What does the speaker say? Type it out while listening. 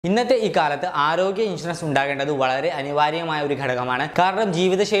ഇന്നത്തെ ഈ കാലത്ത് ആരോഗ്യ ഇൻഷുറൻസ് ഉണ്ടാകേണ്ടത് വളരെ അനിവാര്യമായ ഒരു ഘടകമാണ്. കാരണം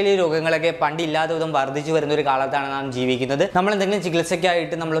ജീവിതശൈലി രോഗങ്ങളൊക്കെ പണ്ടില്ലാത്ത വിധം വർദ്ധിച്ചു വരുന്ന ഒരു കാലത്താണ് നാം ജീവിക്കുന്നത്. നമ്മൾ എന്തെങ്കിലും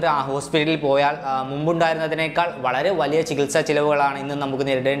ചികിത്സയ്ക്കായിട്ട് നമ്മളൊരു ഹോസ്പിറ്റലിൽ പോയാൽ മുമ്പുണ്ടായിരുന്നതിനേക്കാൾ വളരെ വലിയ ചികിത്സാ ചിലവുകളാണ് ഇന്ന് നമുക്ക്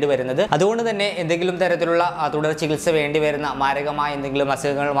നേരിടേണ്ടി വരുന്നത്. അതുകൊണ്ട് തന്നെ എന്തെങ്കിലും തരത്തിലുള്ള തുടർ ചികിത്സ വേണ്ടി വരുന്ന മാരകമായ എന്തെങ്കിലും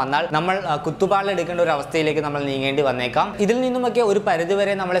അസുഖങ്ങൾ വന്നാൽ നമ്മൾ കുത്തുപാളെടുക്കേണ്ട ഒരു അവസ്ഥയിലേക്ക് നമ്മൾ നീങ്ങേണ്ടി വന്നേക്കാം. ഇതിൽ നിന്നുമൊക്കെ ഒരു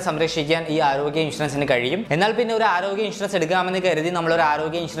പരിധിവരെ നമ്മളെ സംരക്ഷിക്കാൻ ഈ ആരോഗ്യ ഇൻഷുറൻസിന് കഴിയും. എന്നാൽ പിന്നെ ഒരു ആരോഗ്യ ഇൻഷുറൻസ് എടുക്കാമെന്ന് കരുതി നമ്മളൊരു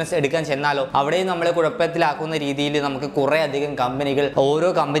ആരോഗ്യ ഇൻഷുറൻസ് എടുക്കാൻ ചെന്നാലോ അവിടെയും നമ്മളെ കുഴപ്പത്തിലാക്കുന്ന രീതിയിൽ നമുക്ക് കുറെ അധികം കമ്പനികൾ, ഓരോ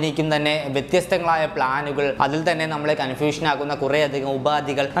കമ്പനിക്കും തന്നെ വ്യത്യസ്തങ്ങളായ പ്ലാനുകൾ, അതിൽ തന്നെ നമ്മളെ കൺഫ്യൂഷൻ ആകുന്ന കുറെ അധികം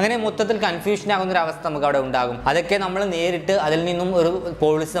ഉപാധികൾ, അങ്ങനെ മൊത്തത്തിൽ കൺഫ്യൂഷൻ ആകുന്ന ഒരു അവസ്ഥ നമുക്ക് അവിടെ ഉണ്ടാകും. അതൊക്കെ നമ്മൾ നേരിട്ട് അതിൽ നിന്നും ഒരു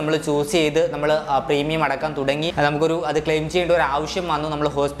പോളിസി നമ്മൾ ചൂസ് ചെയ്ത് നമ്മൾ പ്രീമിയം അടക്കാൻ തുടങ്ങി നമുക്കൊരു അത് ക്ലെയിം ചെയ്യേണ്ട ഒരു ആവശ്യം വന്നു. നമ്മൾ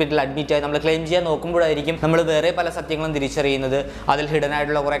ഹോസ്പിറ്റലിൽ അഡ്മിറ്റ് ആയി നമ്മൾ ക്ലെയിം ചെയ്യാൻ നോക്കുമ്പോഴായിരിക്കും നമ്മൾ വേറെ പല സത്യങ്ങളും തിരിച്ചറിയുന്നത്. അതിൽ ഹിഡൻ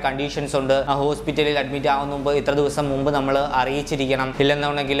ആയിട്ടുള്ള കുറെ കണ്ടീഷൻസ് ഉണ്ട്. ഹോസ്പിറ്റലിൽ അഡ്മിറ്റ് ആവുന്ന മുമ്പ് ഇത്ര ദിവസം മുമ്പ് നമ്മൾ അറിയിച്ചിരിക്കണം,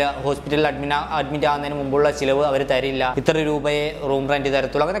 ഇല്ലെന്നുണ്ടെങ്കിൽ ഹോസ്പിറ്റലിൽ അഡ്മിറ്റ് ആവുന്നതിന് മുമ്പുള്ള ചിലവ് അവർ തരില്ല, ഇത്ര രൂപയെ റൂം റെന്റ്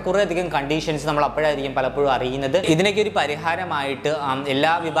തരത്തുള്ളൂ, അങ്ങനെ കുറെ അധികം കണ്ടീഷൻസ് നമ്മൾ അപ്പോഴായിരിക്കും പലപ്പോഴും അറിയുന്നത്. ഇതിനൊക്കെ ഒരു പരിഹാരമായിട്ട്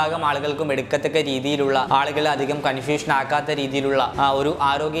എല്ലാ വിഭാഗം ആളുകൾക്കും എടുക്കത്തക്ക രീതിയിലുള്ള, ആളുകൾ അധികം കൺഫ്യൂഷൻ ആക്കാത്ത രീതിയിലുള്ള ഒരു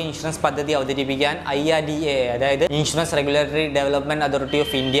ആരോഗ്യ ഇൻഷുറൻസ് പദ്ധതി അവതരിപ്പിക്കാൻ IRDA, അതായത് insurance regulatory development authority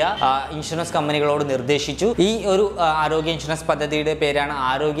of India, insurance കമ്പനികളോട് നിർദ്ദേശിച്ചു. ഈ ഒരു ആരോഗ്യ ഇൻഷുറൻസ് പദ്ധതിയുടെ പേരാണ്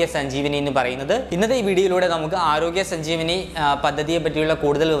ആരോഗ്യ സഞ്ജീവനി എന്ന് പറയുന്നത്. ഇന്നത്തെ ഈ വീഡിയോയിലൂടെ നമുക്ക് ആരോഗ്യ സഞ്ജീവനി പദ്ധതിയെ പറ്റിയുള്ള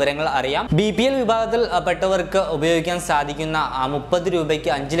കൂടുതൽ വിവരങ്ങൾ അറിയാം. BPL വിഭാഗത്തിൽ പെട്ടവർക്ക് ഉപയോഗിക്കാൻ സാധിക്കുന്ന 30 രൂപയ്ക്ക്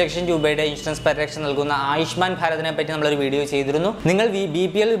 5 ലക്ഷം രൂപയുടെ ഇൻഷുറൻസ് പരിരക്ഷ നൽകുന്ന ആയുഷ്മാൻ ഭാരതിനെ പറ്റി നമ്മളൊരു വീഡിയോ ചെയ്തിരുന്നു. നിങ്ങൾ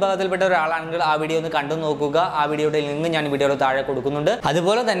BPL വിഭാഗത്തിൽപ്പെട്ട ഒരാളാണെങ്കിൽ ആ വീഡിയോ ഒന്ന് കണ്ടു നോക്കുക. ആ വീഡിയോയുടെ ലിങ്ക് ഞാൻ വീഡിയോയുടെ താഴെ കൊടുക്കുന്നുണ്ട്.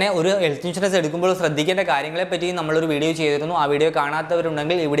 അതുപോലെ തന്നെ ഒരു ഹെൽത്ത് ഇൻഷുറൻസ് എടുക്കുമ്പോൾ ശ്രദ്ധിക്കേണ്ട കാര്യങ്ങളെ പറ്റി നമ്മളൊരു വീഡിയോ ചെയ്തിരുന്നു. ആ വീഡിയോ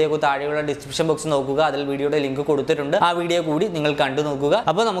കാണാത്തവരുണ്ടെങ്കിൽ ഈ വീഡിയോക്ക് താഴെയുള്ള ഡിസ്ക്രിപ്ഷൻ ബോക്സ് നോക്കുക. അതിൽ വീഡിയോയുടെ ലിങ്ക് കൊടുത്തിട്ടുണ്ട്. ആ വീഡിയോ കൂടി നിങ്ങൾ കണ്ടു നോക്കുക.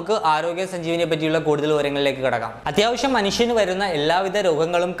 അപ്പോൾ നമുക്ക് ആരോഗ്യ സഞ്ജീവനിയെ പറ്റിയുള്ള കൂടുതൽ വിവരങ്ങളിലേക്ക് കടക്കാം. അത്യാവശ്യം മനുഷ്യന് വരുന്ന എല്ലാവിധ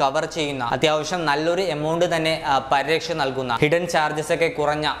രോഗങ്ങളും കവർ ചെയ്യുന്ന, അത്യാവശ്യം നല്ലൊരു എമൗണ്ട് തന്നെ പരിരക്ഷ നൽകുന്ന, ഹിഡൻ ചാർജസ് ഒക്കെ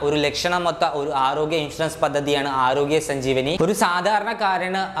കുറഞ്ഞ ഒരു ലക്ഷണമൊത്ത ഒരു ആരോഗ്യ ഇൻഷുറൻസ് പദ്ധതിയാണ് ആരോഗ്യ സഞ്ജീവനി. ഒരു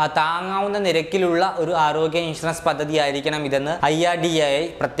സാധാരണക്കാരന് താങ്ങാവുന്ന നിരക്കിലുള്ള ഒരു ആരോഗ്യ ഇൻഷുറൻസ് പദ്ധതി ആയിരിക്കണം ഇതെന്ന് IRDA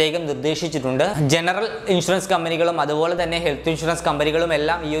പ്രത്യേകം നിർദ്ദേശിച്ചിട്ടുണ്ട്. ജനറൽ ഇൻഷുറൻസ് കമ്പനികളും അതുപോലെ തന്നെ ഹെൽത്ത് ഇൻഷുറൻസ് കമ്പനികളും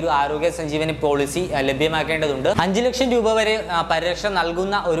എല്ലാം ഈ ഒരു ആരോഗ്യ സഞ്ജീവനി പോളിസി ലഭ്യമാക്കേണ്ടതുണ്ട്. 5 ലക്ഷം രൂപ വരെ പരിരക്ഷ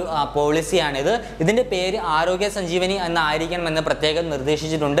നൽകുന്ന ഒരു പോളിസിയാണിത്. ഇതിന്റെ പേര് ആരോഗ്യ സഞ്ജീവനി എന്നായിരിക്കണം എന്ന് പ്രത്യേകം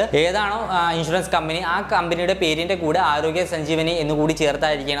നിർദ്ദേശിച്ചിട്ടുണ്ട്. ഏതാണോ ഇൻഷുറൻസ് കമ്പനി, ആ കമ്പനിയുടെ പേരിന്റെ കൂടെ ആരോഗ്യ സഞ്ജീവനി എന്നുകൂടി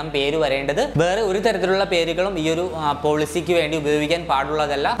ചേർത്തായിരിക്കണം പേര് വരേണ്ടത്. വേറെ ഒരു തരത്തിലുള്ള പേരുകളും ഈ ഒരു പോളിസിക്ക് വേണ്ടി ഉപയോഗിക്കാൻ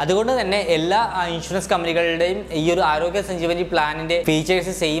പാടുള്ളതല്ല. അതുകൊണ്ട് തന്നെ എല്ലാ ഇൻഷുറൻസ് കമ്പനികളുടെയും ഈ ഒരു ആരോഗ്യ സഞ്ജീവനി പ്ലാനിന്റെ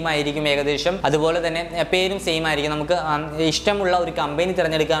ഫീച്ചേഴ്സ് സെയിം ആയിരിക്കും ഏകദേശം. അതുപോലെ തന്നെ പേരും സെയിം ആയിരിക്കും. നമുക്ക് ഇഷ്ടമുള്ള ഒരു കമ്പനി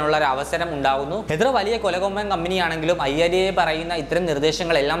തിരഞ്ഞെടുക്കാനുള്ള ഒരു അവസരം ഉണ്ടാകുന്നു. എത്ര വലിയ കൊലകൊമ്പൻ കമ്പനിയാണെങ്കിലും IRDA പറയുന്ന ഇത്തരം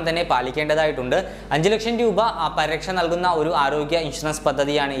നിർദ്ദേശങ്ങളെല്ലാം തന്നെ പാലിക്കേണ്ടതായിട്ടുണ്ട്. 5 ലക്ഷം രൂപ പരിരക്ഷ നൽകുന്ന ഒരു ആരോഗ്യ ഇൻഷുറൻസ്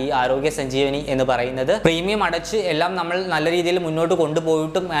പദ്ധതിയാണ് ഈ ആരോഗ്യ സഞ്ജീവനി എന്ന് പറയുന്നത്. പ്രീമിയം അടച്ച് എല്ലാം നമ്മൾ നല്ല രീതിയിൽ മുന്നോട്ട്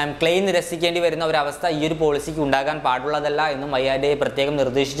കൊണ്ടുപോയിട്ടും ക്ലെയിം നിരസിക്കേണ്ടി വരുന്ന ഒരു അവസ്ഥ ഈ ഒരു പോളിസിക്ക് ഉണ്ടാകാൻ പാടുള്ളതല്ല എന്നും IRDA പ്രത്യേകം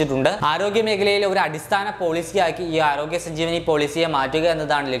നിർദ്ദേശിച്ചിട്ടുണ്ട്. ആരോഗ്യ മേഖലയിലെ ഒരു അടിസ്ഥാന പോളിസിയാക്കി ഈ ആരോഗ്യ സഞ്ജീവനി പോളിസിയെ മാറ്റുക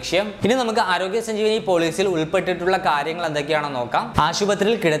എന്നതാണ് ലക്ഷ്യം. ഇനി നമുക്ക് ആരോഗ്യ സഞ്ജീവനി പോളിസിയിൽ ഉൾപ്പെട്ടിട്ടുള്ള കാര്യങ്ങൾ എന്തൊക്കെയാണെന്ന് നോക്കാം.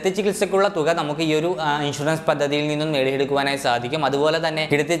 ആശുപത്രിയിൽ കിടത്തി ചികിത്സയ്ക്കുള്ള തുക നമുക്ക് ഈ ഒരു ഇൻഷുറൻസ് പദ്ധതിയിൽ നിന്നും നേടിയെടുക്കുവാനായി സാധിക്കും. അതുപോലെ തന്നെ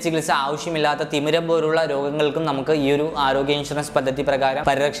കിടത്തി ചികിത്സ ആവശ്യമില്ലാത്ത തിമിരം പോലുള്ള രോഗങ്ങൾക്കും നമുക്ക് ഈ ഒരു ആരോഗ്യ ഇൻഷുറൻസ് പദ്ധതി പ്രകാരം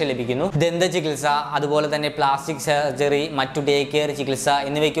പരിരക്ഷ ലഭിക്കുന്നു. ദന്ത ചികിത്സ, അതുപോലെ തന്നെ പ്ലാസ്റ്റിക് സർജറി, മറ്റു ഡേ കെയർ ചികിത്സ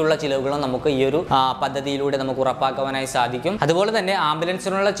എന്നിവയ്ക്കുള്ള ചിലവുകളും നമുക്ക് ഈ ഒരു പദ്ധതിയിലൂടെ നമുക്ക് ഉറപ്പാക്കുവാനായി സാധിക്കും. അതുപോലെ തന്നെ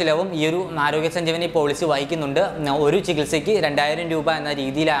ആംബുലൻസിനുള്ള ചിലവും ഈ ഒരു ആരോഗ്യ സഞ്ജീവനി പോളിസി വഹിക്കുന്നുണ്ട്. ഒരു ചികിത്സയ്ക്ക് 2000 രൂപ എന്ന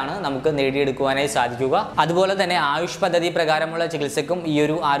രീതിയിലാണ് നമുക്ക് നേടിയെടുക്കുവാനായി സാധിക്കുക. അതുപോലെ തന്നെ ആയുഷ് പദ്ധതി പ്രകാരമുള്ള ചികിത്സയ്ക്കും ഈ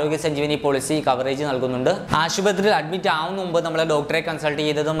ഒരു ആരോഗ്യ സഞ്ജീവനി പോളിസി കവറേജ് നൽകുന്നുണ്ട്. ആശുപത്രിയിൽ അഡ്മിറ്റ് ആവുന്ന മുമ്പ് നമ്മൾ ഡോക്ടറെ കൺസൾട്ട്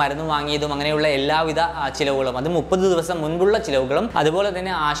ചെയ്തതും മരുന്ന് വാങ്ങിയതും അങ്ങനെയുള്ള എല്ലാവിധ ചിലവുകളും, അത് 30 ദിവസം മുൻപുള്ള ചിലവുകളും, അതുപോലെ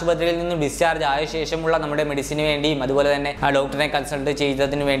തന്നെ ആശുപത്രിയിൽ നിന്നും ഡിസ്ചാർജ് ആയ ശേഷമുള്ള നമ്മുടെ മെഡിസിന് വേണ്ടിയും അതുപോലെ തന്നെ ഡോക്ടറെ കൺസൾട്ട്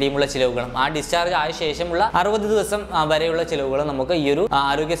ചെയ്തതിന് വേണ്ടിയുമുള്ള ചിലവുകളും, ആ ഡിസ്ചാർജ് ആയ ശേഷമുള്ള 60 ദിവസം വരെയുള്ള ചിലവുകളും നമുക്ക് ഈ ഒരു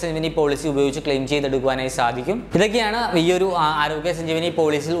ആരോഗ്യ സഞ്ജീവനി പോളിസി ഉപയോഗിച്ച് ക്ലെയിം ചെയ്തെടുക്കുവാനായി സാധിക്കും. ഇതൊക്കെയാണ് ഈ ഒരു ആരോഗ്യ സഞ്ജീവനി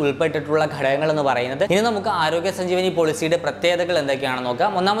പോളിസിയിൽ ഉൾപ്പെട്ടിട്ടുള്ള ഘടകങ്ങൾ എന്ന് പറയുന്നത്. ഇനി നമുക്ക് ആരോഗ്യ സഞ്ജീവനി പോളിസിയുടെ പ്രത്യേകതകൾ എന്തൊക്കെയാണെന്ന്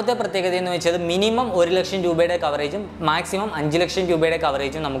നോക്കാം. ഒന്നാമത്തെ പ്രത്യേകത എന്ന് വെച്ചാൽ മിനിമം 1 ലക്ഷം രൂപയുടെ കവറേജും മാക്സിമം 5 ലക്ഷം രൂപയുടെ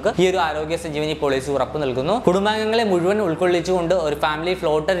കവറേജും നമുക്ക് ഈ ഒരു ആരോഗ്യ സഞ്ജീവനി പോളിസി ഉറപ്പ് നൽകുന്നു. കുടുംബാംഗങ്ങളെ മുഴുവൻ ഉൾക്കൊള്ളിച്ചുകൊണ്ട് ഒരു ഫാമിലി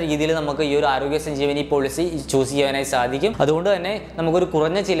ഫ്ലോട്ടർ രീതിയിൽ നമുക്ക് ഈ ഒരു ആരോഗ്യ സഞ്ജീവനി പോളിസി ചൂസ് ചെയ്യാനായി സാധിക്കും. അതുകൊണ്ട് തന്നെ നമുക്കൊരു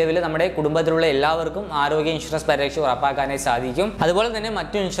കുറഞ്ഞ ചിലവിൽ നമ്മുടെ കുടുംബത്തിലുള്ള എല്ലാവർക്കും ആരോഗ്യ ഇൻഷുറൻസ് പരിരക്ഷ ഉറപ്പാക്കാനായി സാധിക്കും. അതുപോലെ തന്നെ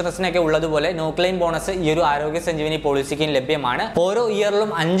മറ്റു ഇൻഷുറൻസിനൊക്കെ ഉള്ളതുപോലെ നോ ക്ലെയിം ബോണസ് ഈ ഒരു ആരോഗ്യ സഞ്ജീവനി പോളിസിക്ക് ലഭ്യമാണ്. ഓരോ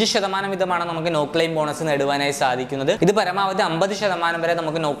ഇയറിലും 5% വീതമാണ് നമുക്ക് നോ ക്ലെയിം ബോണസ് നേടുവാനായി സാധിക്കുന്നത്. ഇത് പരമാവധി 50% വരെ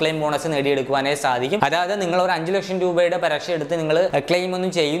നമുക്ക് നോ ക്ലെയിം ബോണസ് നേടിയെടുക്കുവാനായി സാധിക്കും. അതായത് നിങ്ങൾ ഒരു 5 ലക്ഷം രൂപയുടെ പരിരക്ഷ എടുത്ത് നിങ്ങൾ ക്ലെയിം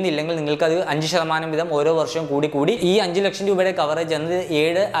ഒന്നും ചെയ്യുന്നില്ലെങ്കിൽ നിങ്ങൾക്ക് അത് 5% വീതം ഓരോ വർഷവും കൂടി ഈ 5 ലക്ഷം രൂപയുടെ കവർ കവറേജ് എന്നത്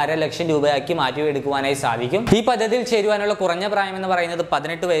 7.5 ലക്ഷം രൂപയാക്കി മാറ്റിയെടുക്കുവാനായി സാധിക്കും. ഈ പദ്ധതിയിൽ ചേരുവാനുള്ള കുറഞ്ഞ പ്രായം എന്ന് പറയുന്നത്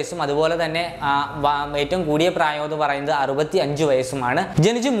 18 വയസ്സും അതുപോലെ തന്നെ ഏറ്റവും കൂടിയ പ്രായം എന്ന് പറയുന്നത് 65 വയസ്സുമാണ്.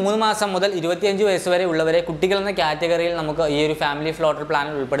 ജനിച്ച് 3 മാസം മുതൽ 25 വയസ്സ് വരെ ഉള്ളവരെ കുട്ടികൾ എന്ന കാറ്റഗറിയിൽ നമുക്ക് ഈ ഒരു ഫാമിലി ഫ്ലോട്ടർ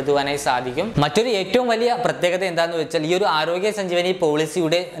പ്ലാനിൽ ഉൾപ്പെടുത്തുവാനായി സാധിക്കും. മറ്റൊരു ഏറ്റവും വലിയ പ്രത്യേകത എന്താണെന്ന് വെച്ചാൽ ഈ ഒരു ആരോഗ്യ സഞ്ജീവനി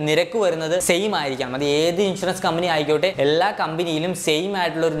പോളിസിയുടെ നിരക്ക് വരുന്നത് സെയിം ആയിരിക്കണം. അത് ഏത് ഇൻഷുറൻസ് കമ്പനി ആയിക്കോട്ടെ, എല്ലാ കമ്പനിയിലും സെയിം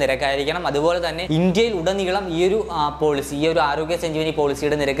ആയിട്ടുള്ള ഒരു നിരക്കായിരിക്കണം. അതുപോലെ തന്നെ ഇന്ത്യയിൽ ഉടനീളം ഈ ഒരു പോളിസി, ഈ ഒരു ആരോഗ്യ സഞ്ജീവനി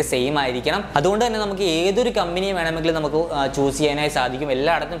പോളിസിയുടെ നിരക്ക് സെയിം ആയിരിക്കണം. അതുകൊണ്ട് തന്നെ നമുക്ക് ഏതൊരു കമ്പനിയെ വേണമെങ്കിലും നമുക്ക് ചൂസ് ചെയ്യാനായി സാധിക്കും.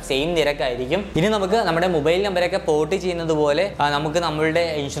 എല്ലായിടത്തും സെയിം നിരക്കായിരിക്കും. ഇനി നമുക്ക് നമ്മുടെ മൊബൈൽ നമ്പറൊക്കെ പോർട്ട് ചെയ്യുന്നത് പോലെ നമുക്ക് നമ്മളുടെ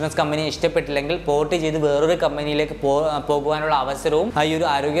ഇൻഷുറൻസ് കമ്പനി ഇഷ്ടപ്പെട്ടില്ലെങ്കിൽ പോർട്ട് ചെയ്ത് വേറൊരു കമ്പനിയിലേക്ക് പോകുവാനുള്ള അവസരവും ഈ ഒരു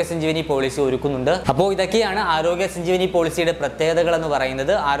ആരോഗ്യ സഞ്ജീവനി പോളിസി ഒരുക്കുന്നുണ്ട്. അപ്പോൾ ഇതൊക്കെയാണ് ആരോഗ്യ സഞ്ജീവനി പോളിസിയുടെ പ്രത്യേകതകൾ എന്ന്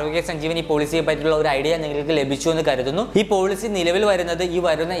പറയുന്നത്. ആരോഗ്യ സഞ്ജീവനി പോളിസിയെ പറ്റിയുള്ള ഒരു ഐഡിയ നിങ്ങൾക്ക് ലഭിച്ചു എന്ന് കരുതുന്നു. ഈ പോളിസി നിലവിൽ വരുന്നത് ഈ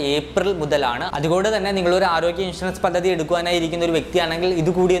വരുന്ന ഏപ്രിൽ മുതലാണ്. അതുകൊണ്ട് തന്നെ നിങ്ങളൊരു ആരോഗ്യ ഇൻഷുറൻസ് പദ്ധതി എടുക്കുവാനായി ഇരിക്കുന്ന ഒരു വ്യക്തിയാണെങ്കിൽ ഇത്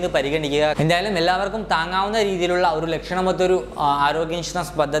കൂടി ഒന്ന് പരിഗണിക്കുക. എന്തായാലും എല്ലാവർക്കും താങ്ങാവുന്ന രീതിയിലുള്ള ഒരു ലക്ഷണമൊത്തൊരു ആരോഗ്യ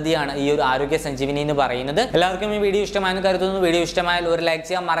ഇൻഷുറൻസ് പദ്ധതിയാണ് ഈ ഒരു ആരോഗ്യ സഞ്ജീവനി എന്ന് പറയുന്നത്. എല്ലാവർക്കും ഈ വീഡിയോ ഇഷ്ടമായെന്ന് കരുതുന്നു. വീഡിയോ ഇഷ്ടമായാൽ ഒരു ലൈക്ക്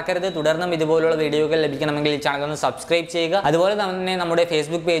ചെയ്യാൻ മറക്കരുത്. തുടർന്നും ഇതുപോലുള്ള വീഡിയോകൾ ലഭിക്കണമെങ്കിൽ ഈ ചാനൽ ഒന്ന് സബ്സ്ക്രൈബ് ചെയ്യുക. അതുപോലെ തന്നെ നമ്മുടെ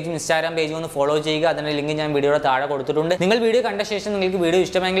ഫേസ്ബുക്ക് പേജും ഇൻസ്റ്റാഗ്രാം പേജും ഒന്ന് ഫോളോ ചെയ്യുക. അതിന്റെ ലിങ്ക് ഞാൻ വീഡിയോയുടെ താഴെ കൊടുത്തിട്ടുണ്ട്. നിങ്ങൾ വീഡിയോ കണ്ട ശേഷം നിങ്ങൾക്ക് വീഡിയോ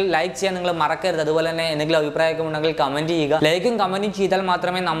ഇഷ്ടമെങ്കിൽ ലൈക്ക് ചെയ്യാൻ നിങ്ങൾ മറക്കരുത്. അതുപോലെ തന്നെ എന്തെങ്കിലും അഭിപ്രായമൊക്കെ ഉണ്ടെങ്കിൽ കമന്റ് ചെയ്യുക. ലൈക്കും കമന്റും ചെയ്താൽ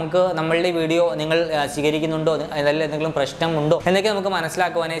മാത്രമേ നമുക്ക് നമ്മളുടെ വീഡിയോ നിങ്ങൾ സ്വീകരിക്കുന്നുണ്ടോ, എന്തെങ്കിലും പ്രശ്നമുണ്ടോ എന്നൊക്കെ നമുക്ക്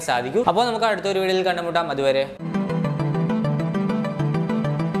മനസ്സിലാക്കുവാനായി സാധിക്കൂ. അപ്പോൾ നമുക്ക് അടുത്തൊരു വീഡിയോയിൽ കണ്ടുമുട്ടാം. അതുവരെ.